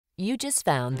You just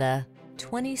found the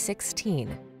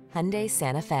 2016 Hyundai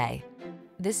Santa Fe.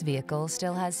 This vehicle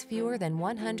still has fewer than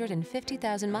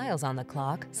 150,000 miles on the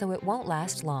clock, so it won't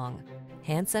last long.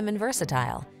 Handsome and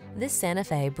versatile, this Santa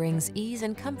Fe brings ease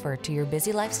and comfort to your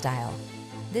busy lifestyle.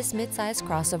 This midsize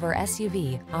crossover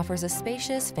SUV offers a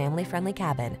spacious, family-friendly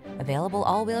cabin, available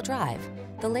all-wheel drive,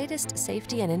 the latest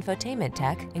safety and infotainment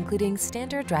tech, including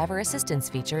standard driver assistance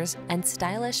features and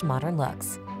stylish modern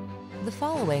looks. The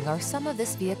following are some of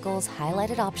this vehicle's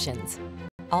highlighted options: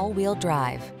 all-wheel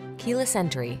drive, keyless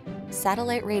entry,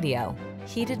 satellite radio,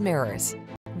 heated mirrors,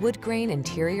 wood grain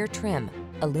interior trim,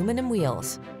 aluminum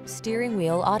wheels, steering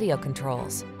wheel audio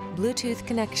controls, Bluetooth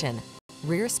connection,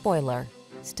 rear spoiler,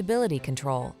 stability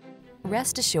control.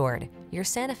 Rest assured, your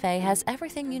Santa Fe has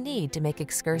everything you need to make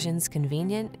excursions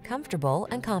convenient, comfortable,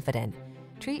 and confident.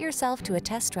 Treat yourself to a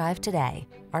test drive today.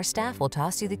 Our staff will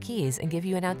toss you the keys and give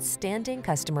you an outstanding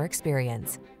customer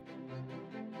experience.